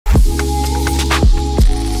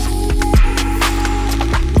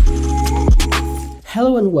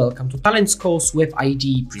Hello and welcome to TalentScore's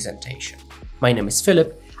WebIDE presentation. My name is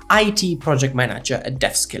Philip, IT Project Manager at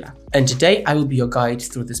DevSkiller, and today I will be your guide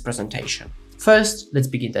through this presentation. First, let's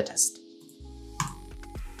begin the test.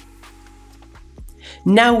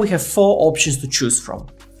 Now we have 4 options to choose from: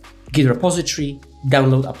 Git repository,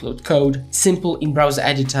 download upload code, simple in browser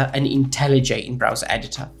editor, and IntelliJ in browser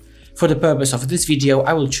editor. For the purpose of this video,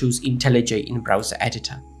 I will choose IntelliJ in browser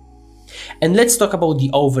editor. And let's talk about the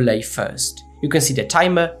overlay first. You can see the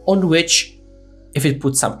timer on which, if it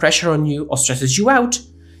puts some pressure on you or stresses you out,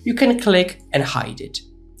 you can click and hide it.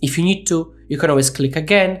 If you need to, you can always click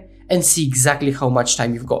again and see exactly how much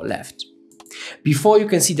time you've got left. Before, you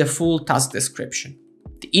can see the full task description,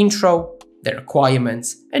 the intro, the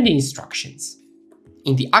requirements, and the instructions.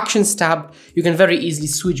 In the Actions tab, you can very easily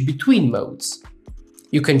switch between modes.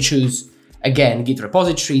 You can choose, again, Git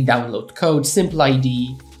repository, download code, simple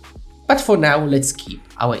IDE, but for now, let's keep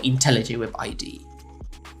our IntelliJ WebIDE.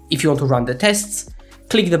 If you want to run the tests,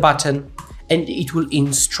 click the button and it will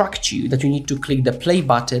instruct you that you need to click the play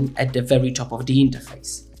button at the very top of the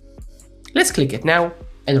interface. Let's click it now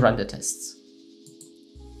and run the tests.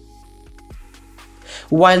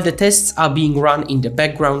 While the tests are being run in the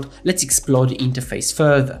background, let's explore the interface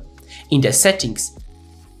further. In the settings,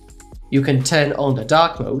 you can turn on the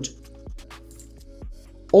dark mode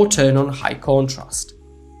or turn on high contrast.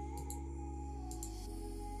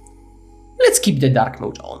 Let's keep the dark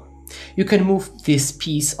mode on. You can move this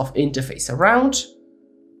piece of interface around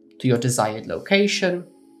to your desired location.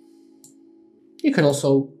 You can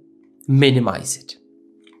also minimize it.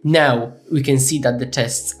 Now we can see that the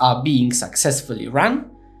tests are being successfully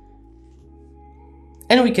run,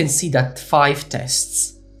 and we can see that 5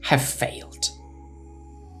 tests have failed.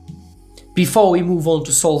 Before we move on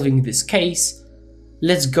to solving this case,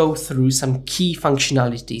 let's go through some key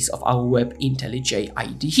functionalities of our Web IntelliJ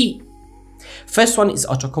IDE. First one is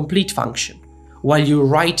autocomplete function. While you're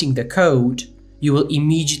writing the code, you will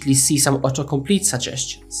immediately see some autocomplete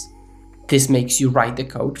suggestions. This makes you write the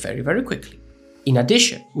code very quickly. In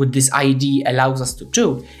addition, what this IDE allows us to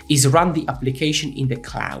do is run the application in the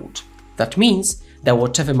cloud. That means that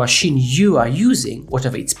whatever machine you are using,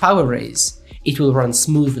 whatever its power is, it will run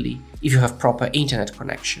smoothly if you have proper internet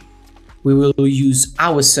connection. We will use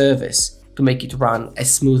our service to make it run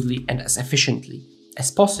as smoothly and as efficiently as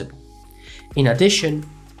possible. In addition,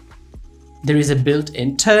 there is a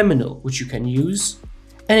built-in terminal which you can use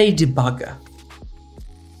and a debugger.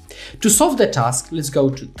 To solve the task, let's go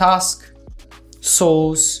to Task,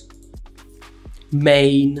 Source,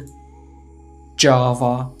 Main,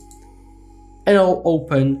 Java, and I'll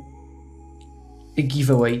open a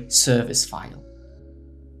giveaway service file.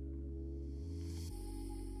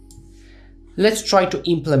 Let's try to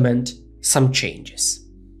implement some changes.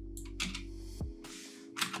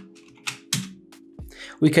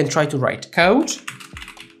 We can try to write code.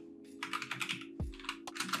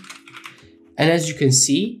 And as you can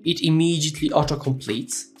see, it immediately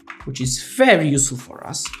autocompletes, which is very useful for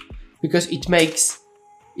us because it makes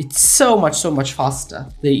it so much faster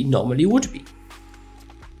than it normally would be.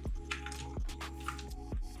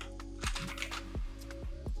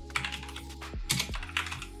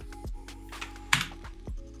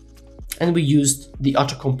 And we used the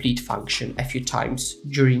autocomplete function a few times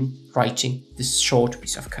during writing this short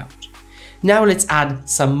piece of code. Now let's add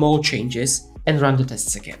some more changes and run the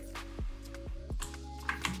tests again.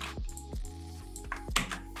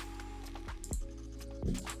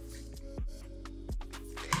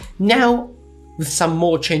 Now, with some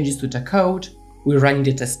more changes to the code, we're running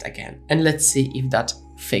the test again, and let's see if that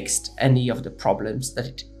fixed any of the problems that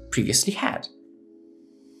it previously had.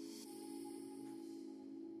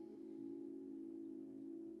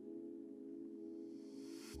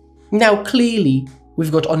 Now clearly,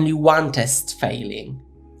 we've got only 1 test failing,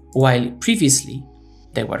 while previously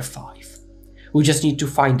there were 5. We just need to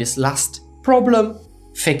find this last problem,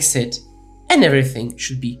 fix it, and everything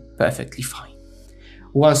should be perfectly fine.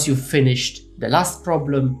 Once you've finished the last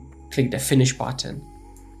problem, click the Finish button,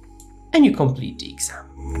 and you complete the exam.